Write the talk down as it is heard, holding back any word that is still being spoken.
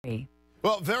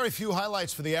Well, very few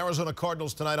highlights for the Arizona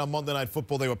Cardinals tonight on Monday Night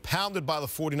Football. They were pounded by the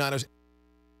 49ers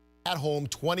at home,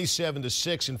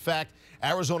 27-6. In fact,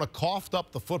 Arizona coughed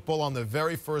up the football on their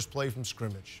very first play from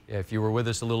scrimmage. Yeah, if you were with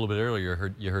us a little bit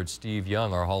earlier, you heard Steve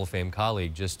Young, our Hall of Fame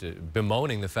colleague, just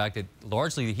bemoaning the fact that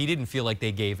largely he didn't feel like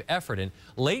they gave effort. And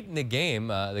late in the game,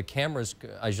 the cameras,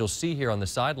 as you'll see here on the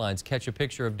sidelines, catch a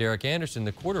picture of Derek Anderson,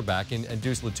 the quarterback, and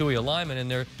Deuce Lutui, a lineman, and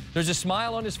there's a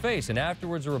smile on his face. And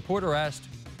afterwards, a reporter asked,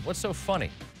 "What's so funny?"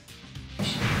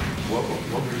 What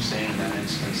were you saying in that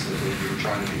instance that you were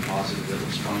trying to be positive, that it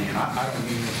was funny? And I don't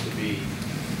mean this to be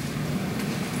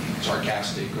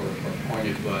sarcastic or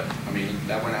pointed, but I mean,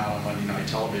 that went out on Monday Night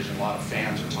Television. A lot of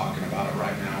fans are talking about it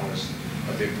right now as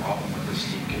a big problem with this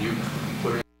team. Can you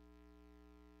put in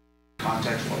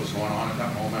context what was going on at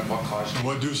that moment? What caused you?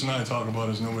 What Deuce and I talk about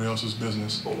is nobody else's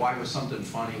business. But why was something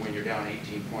funny when you're down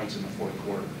 18 points in the fourth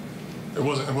quarter? It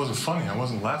wasn't funny. I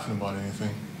wasn't laughing about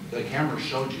anything. The camera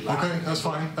showed you laughing. Okay, that's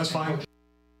fine. That's fine.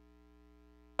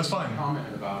 That's fine.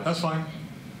 Commented about it. That's fine.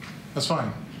 That's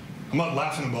fine. I'm not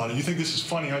laughing about it. You think this is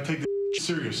funny? I take this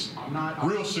serious. I'm not.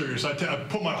 Real serious. I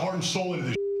put my heart and soul into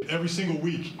this every single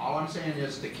week. All I'm saying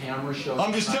is the camera shows.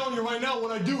 I'm just telling you right now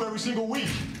what I do every single week.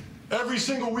 Every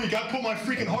single week. I put my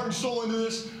freaking heart and soul into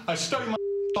this. I study my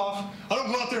off. I don't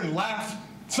go out there and laugh.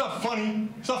 It's not funny.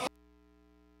 It's not funny.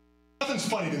 Nothing's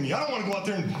funny to me. I don't want to go out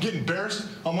there and get embarrassed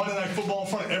on Monday Night Football in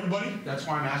front of everybody. That's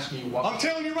why I'm asking you what. I'm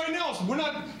telling you right now,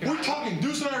 we're talking.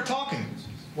 Deuce and I are talking.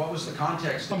 What was the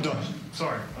context? I'm done.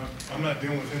 Sorry. I'm not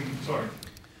dealing with him.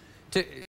 Sorry.